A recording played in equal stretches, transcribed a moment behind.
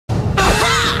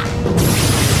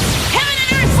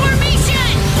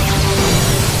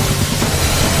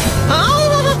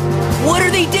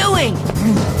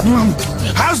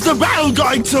How's the battle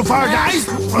going so far, guys?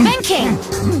 Ben King,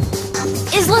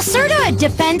 is Lacerda a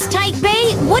defense-type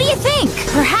bait? What do you think?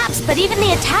 Perhaps, but even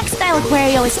the attack style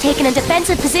Aquario has taken a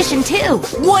defensive position too.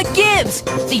 What gives?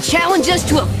 They challenge us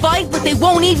to a fight, but they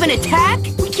won't even attack?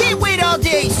 We can't wait all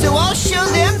day, so I'll show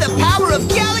them the power of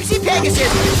Galaxy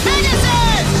Pegasus!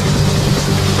 Pegasus!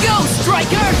 Go,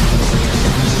 Striker!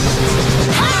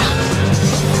 Ha!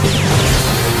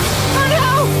 Oh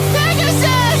no!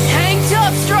 Pegasus! Hang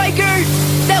tough, Striker!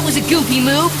 That was a goofy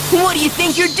move. What do you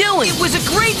think you're doing? It was a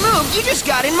great move, you just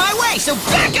got in my way, so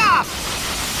back off!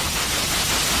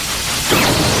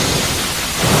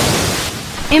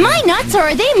 Am I nuts, or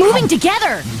are they moving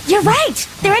together? You're right!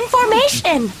 They're in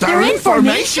formation! They're in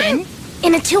formation?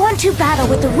 In a 2-on-2 battle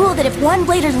with the rule that if one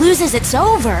blader loses, it's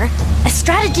over, a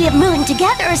strategy of moving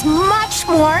together is much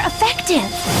more effective.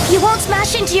 You won't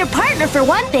smash into your partner for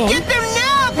one thing. Get them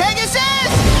now,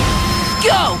 Pegasus!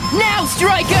 Go! Now,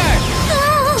 Striker!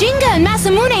 Jinga and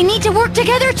Masamune need to work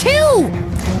together too!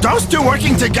 Those two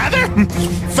working together?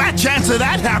 Fat chance of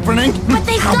that happening. But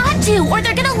they've got to, or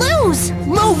they're gonna lose!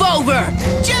 Move over!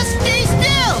 Just stay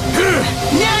still!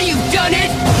 Now you've done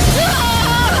it!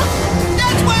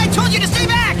 That's why I told you to stay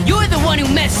back! You're the one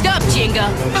who messed up, Jinga!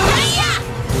 Hiya!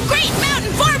 Great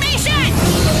Mountain Formation!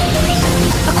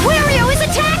 Aquario is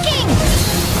attacking!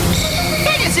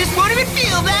 Pegasus won't even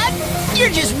feel that!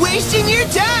 You're just wasting your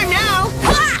time now!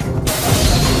 Ha!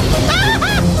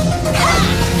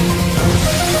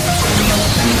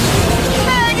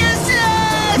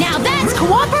 Pegasus! Now that's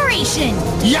cooperation!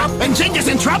 Yup, and Jinga's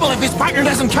in trouble if his partner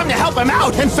doesn't come to help him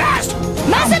out, and fast!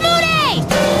 Masamune!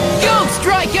 Go,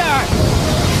 Striker!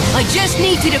 I just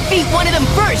need to defeat one of them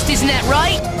first, isn't that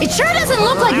right? It sure doesn't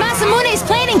look like Masamune's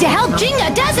planning to help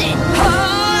Jinga, does it?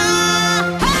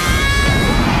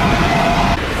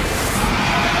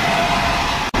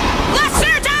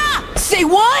 Lacerda! Say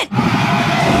what?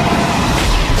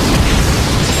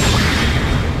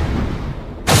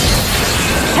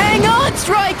 Hang on,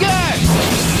 Striker!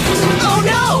 Oh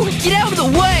no! Get out of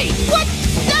the way! What?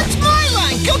 That's my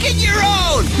line! Go get your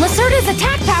own! Lacerda's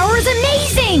attack power is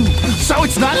amazing! So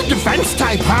it's not a defense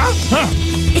type, huh?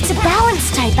 It's a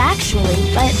balance type, actually,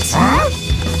 but...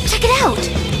 Check it out!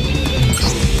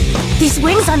 These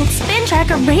wings on its spin track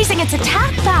are raising its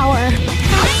attack power!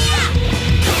 Hiya!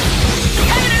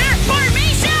 Heaven and Earth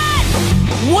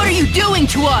Formation! What are you doing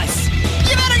to us?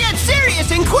 You better get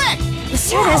serious and quick!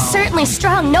 Lacerda is certainly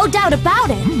strong, no doubt about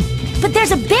it. But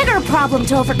there's a bigger problem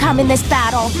to overcome in this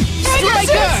battle.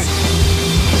 Striker!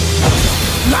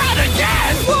 Not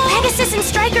again! Pegasus and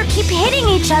Striker keep hitting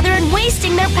each other and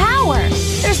wasting their power.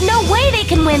 There's no way they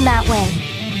can win that way.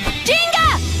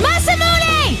 Jinga!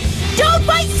 Masamune! Don't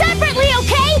fight separately,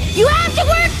 okay? You have to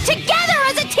work together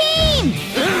as a team!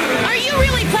 Are you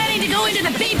really planning to go into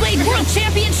the Beyblade World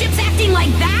Championships acting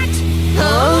like that?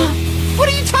 Huh? What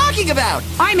are you talking about?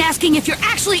 I'm asking if you're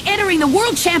actually entering the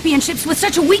World Championships with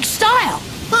such a weak style.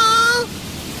 Huh?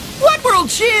 What World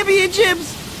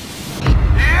Championships?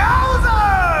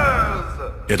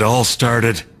 It all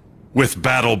started with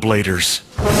Battle Bladers.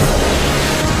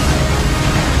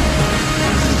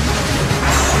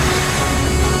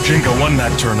 Jinga won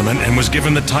that tournament and was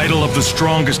given the title of the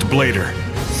strongest blader.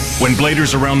 When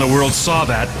bladers around the world saw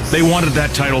that, they wanted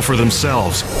that title for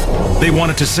themselves. They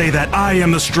wanted to say that I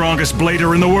am the strongest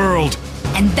blader in the world.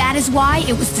 And that is why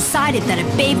it was decided that a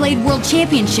Beyblade World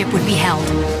Championship would be held.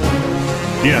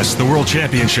 Yes, the World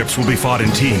Championships will be fought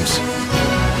in teams.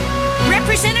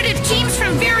 Representative teams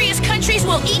from various countries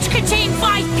will each contain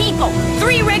 5 people.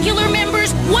 3 regular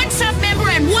members, 1 sub-member,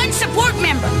 and 1 support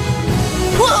member.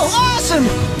 Whoa, awesome!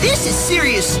 This is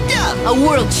serious stuff! A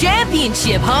world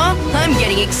championship, huh? I'm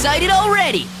getting excited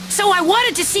already. So I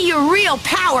wanted to see your real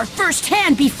power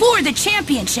firsthand before the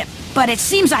championship, but it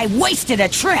seems I wasted a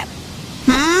trip.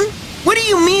 What do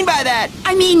you mean by that?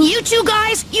 I mean, you two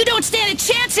guys, you don't stand a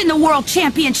chance in the World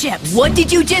Championships. What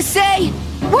did you just say?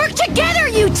 Work together,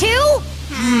 you two!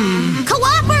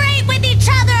 Cooperate with each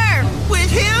other! With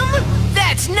him?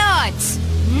 That's nuts!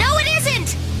 No, it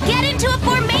isn't! Get into a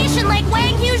formation like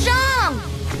Wang Huzhong!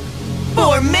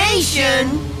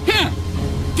 Formation?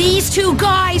 These two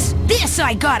guys, this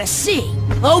I gotta see.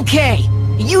 Okay,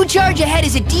 you charge ahead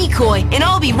as a decoy, and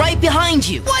I'll be right behind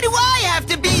you. Why do I have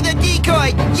to be the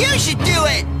decoy? You should do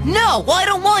it! No, I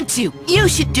don't want to. You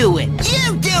should do it.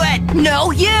 You do it!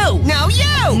 No, you! No,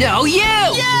 you! No,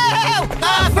 you! You!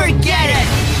 Forget it!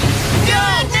 Do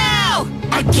it now!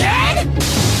 Again?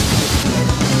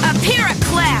 A pair of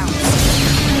clowns.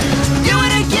 Do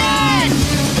it again!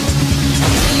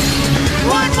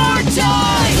 One more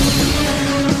time!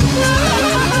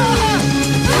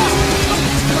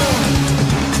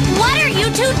 What are you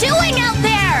two doing out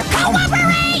there?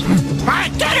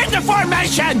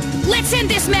 formation! Let's end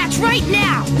this match right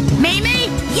now! Mei-Mei?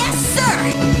 Yes,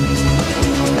 sir!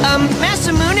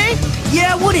 Masamune?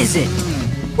 Yeah, what is it?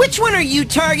 Which one are you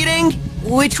targeting?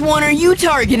 Which one are you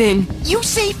targeting? You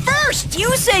say first!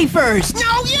 You say first!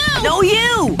 No, you! No,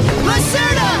 you!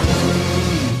 Lacerda!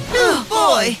 Oh,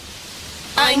 boy.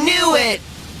 I knew it!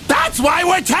 That's why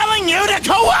we're telling you to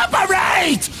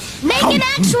cooperate! Make an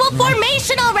actual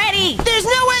formation already! There's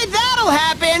no way that'll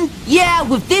happen! Yeah,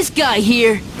 with this guy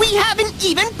here. We haven't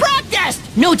even practiced!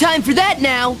 No time for that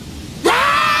now.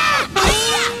 Ah!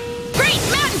 Great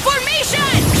Mountain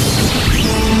Formation!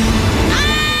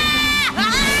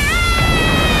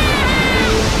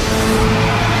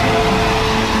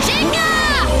 Jinga!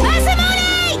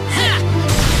 Masamune!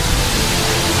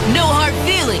 No hard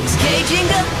feelings, okay,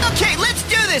 Jinga? Okay, let's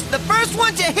do this! The first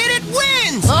one to hit it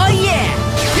wins! Oh, yeah!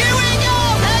 Here we go,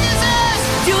 Pegasus!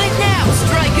 Do it now,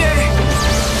 Striker!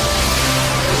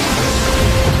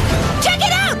 Check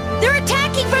it out! They're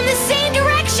attacking from the same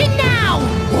direction now!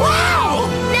 Wow!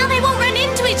 Now they won't run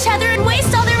into each other and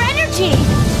waste all their energy.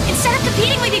 Instead of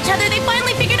competing with each other, they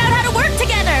finally figured out how to work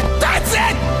together. That's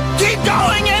it! Keep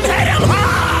going and hit him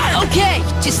hard! Okay,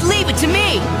 just leave it to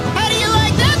me. How do you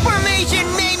like that formation,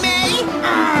 Mei-Mei?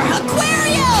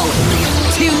 Aquario!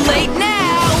 Too late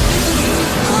now.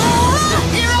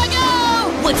 Here I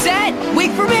go! What's that?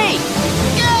 Wait for me.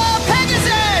 Go,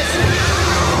 Pegasus!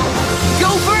 Go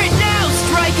for it now,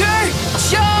 Striker!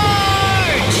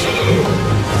 Charge!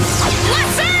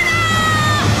 Lacerda!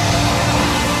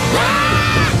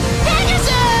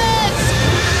 Pegasus!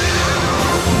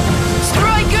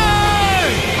 Striker!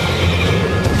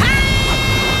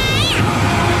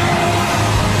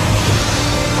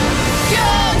 Go,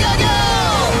 go, go!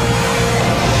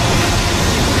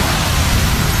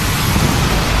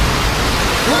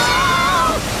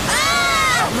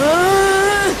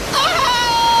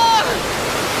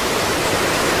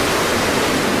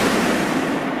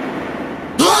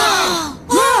 Whoa!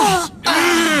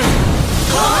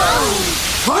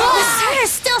 The sun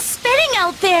is still spinning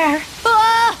out there.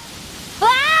 Ah!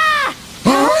 Ah!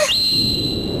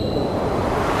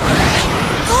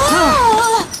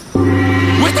 Oh!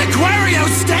 With Aquario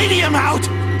Stadium out,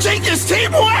 Jinga's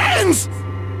team wins!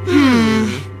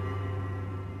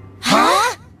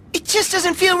 Huh? It just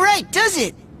doesn't feel right, does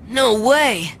it? No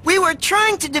way. We were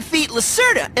trying to defeat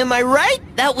Lacerda, am I right?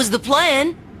 That was the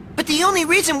plan. But the only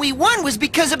reason we won was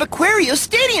because of Aquario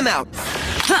Stadium out.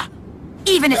 Huh.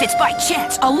 Even if it's by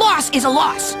chance, a loss is a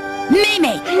loss.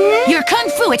 Mei-Mei, your kung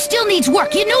fu, it still needs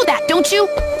work. You know that, don't you?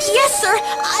 Yes, sir.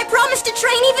 I promise to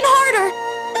train even harder.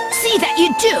 See that you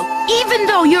do. Even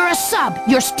though you're a sub,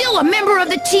 you're still a member of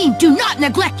the team. Do not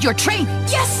neglect your training.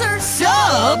 Yes, sir.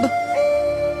 Sub?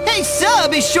 Hey,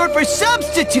 sub is short for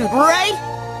substitute, right?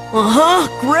 Uh-huh,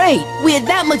 great. We had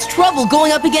that much trouble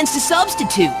going up against a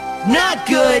substitute. Not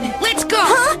good. Let's go.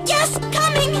 Huh? Yes,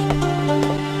 coming.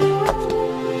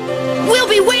 We'll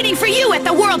be waiting for you at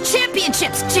the World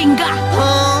Championships, Jinga.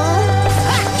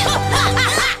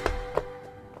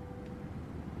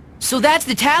 So that's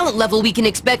the talent level we can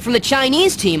expect from the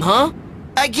Chinese team, huh?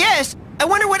 I guess. I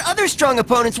wonder what other strong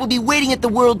opponents will be waiting at the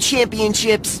World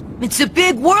Championships. It's a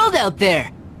big world out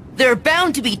there. There are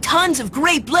bound to be tons of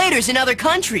great bladers in other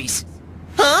countries.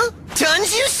 Huh?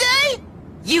 Tons, you say?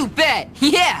 You bet.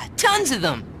 Yeah, tons of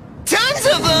them. Tons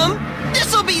of them?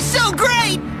 This'll be so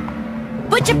great!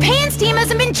 But Japan's team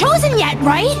hasn't been chosen yet,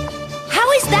 right? How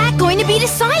is that going to be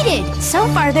decided? So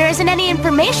far, there isn't any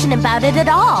information about it at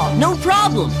all. No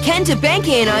problem. Kenta,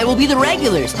 Benkei, and I will be the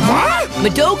regulars. What?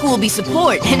 Madoka will be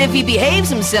support, and if he behaves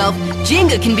himself,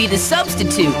 Jinga can be the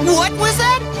substitute. What was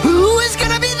that? Who is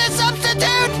gonna be the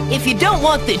substitute? If you don't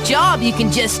want the job, you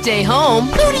can just stay home.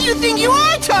 Who do you think you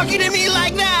are talking to me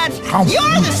like that?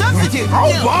 You're the substitute! Oh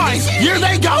No, boy, this is- here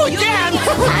they go again!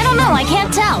 I don't know, I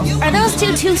can't tell. Are those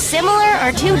two too similar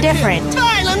or too different?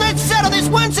 Fine, then let's settle this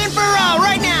once and for all,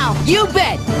 right now! You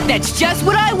bet. That's just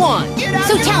what I want. Get out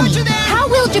So your tell me, motion then. how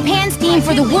will Japan's team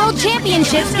for the World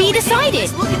Championships be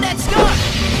decided? Look at that scar.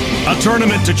 A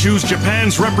tournament to choose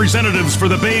Japan's representatives for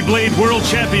the Beyblade World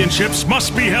Championships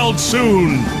must be held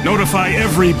soon. Notify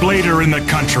every blader in the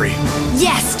country.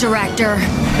 Yes, Director.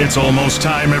 It's almost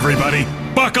time, everybody.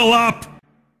 Buckle up!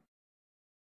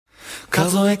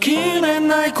 数えきれ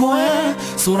ない声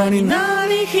空に鳴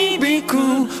り響く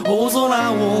大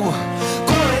空を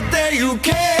越えてゆ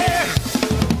け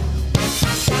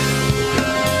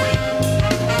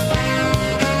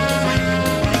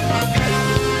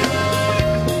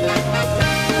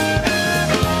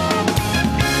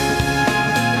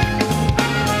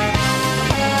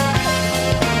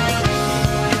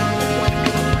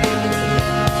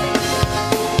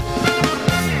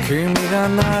君が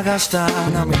した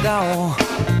涙を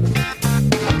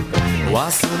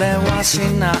忘れはし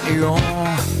ないよ。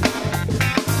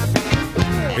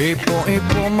一歩一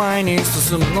歩前に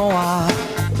進むのは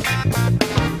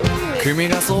君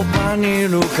がそばにい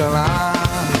るから。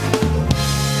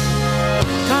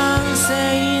完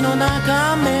成の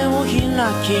中目を開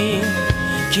き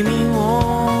君を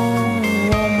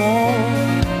思う。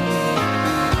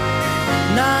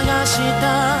流した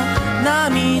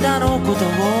涙のことを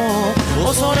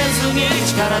恐れずに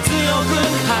力強く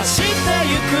走って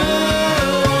ゆく、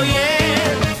oh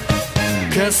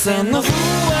yeah、 決戦の笛が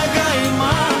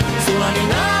今空に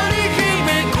鳴り響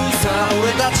くさ。俺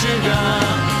たちが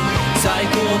最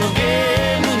高のゲ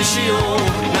ームにしよう。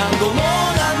何度も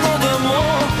何度でも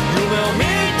夢を見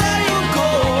てゆこ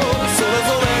う。それぞ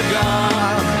れが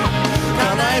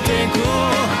叶えていく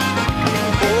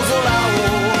大空を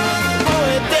越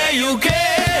えてゆけ。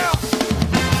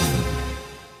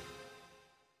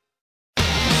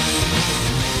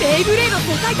ベイブレード世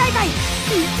界大会ビ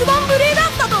ッグバンブレーダ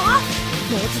ーズだと。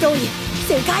文字通り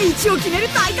世界一を決める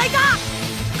大会か。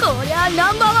こりゃ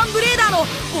ナンバーワンブレーダーの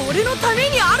俺のため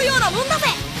にあるようなもんだぜ。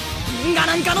銀河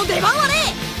なんかの出番はね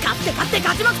え。勝って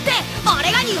勝ちまくって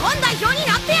俺が日本代表に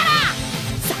なってやら。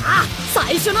さあ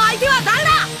最初の相手は誰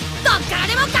だ。どっから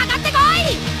でもかかってこ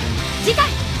い。次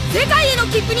回世界への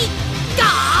切符にゴ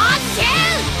ーシュ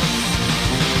ー。